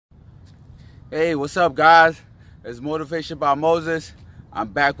Hey, what's up guys? It's Motivation by Moses. I'm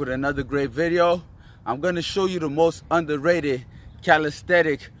back with another great video. I'm going to show you the most underrated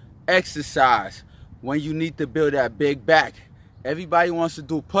calisthenic exercise when you need to build that big back. Everybody wants to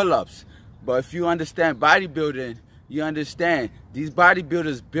do pull-ups, but if you understand bodybuilding, you understand these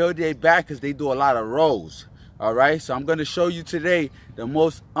bodybuilders build their back because they do a lot of rows. Alright, so I'm going to show you today the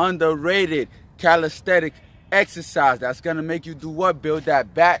most underrated calisthenic exercise that's going to make you do what? Build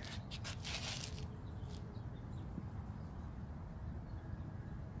that back.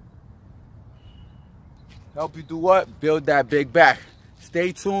 Help you do what? Build that big back.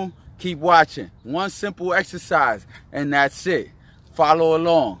 Stay tuned, keep watching. One simple exercise and that's it. Follow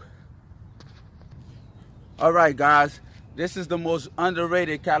along. Alright guys, this is the most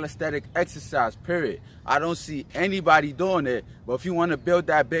underrated calisthenic exercise, period. I don't see anybody doing it, but if you want to build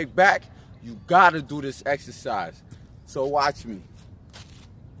that big back, you gotta do this exercise. So watch me.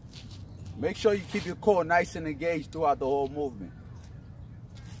 Make sure you keep your core nice and engaged throughout the whole movement.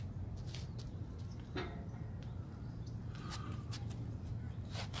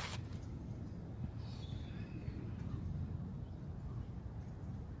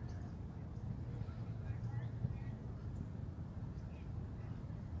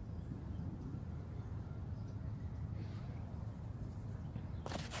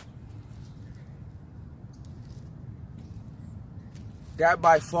 That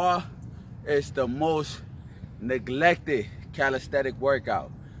by far is the most neglected calisthenic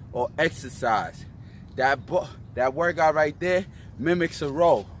workout or exercise. That workout right there mimics a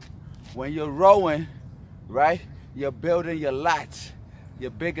row. When you're rowing, right, you're building your lats, your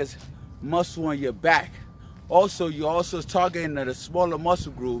biggest muscle in your back. Also, you're also targeting the smaller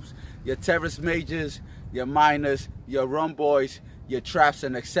muscle groups, your teres majors, your minors, your rhomboids, your traps,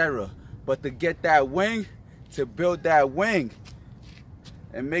 and etc. But to get that wing, to build that wing,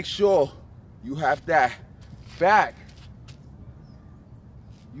 and make sure you have that back,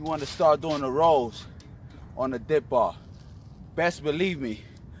 you want to start doing the rows on the dip bar. Best believe me,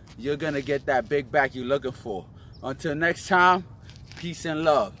 you're going to get that big back you're looking for. Until next time, peace and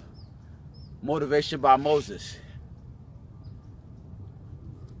love. Motivation by Moses.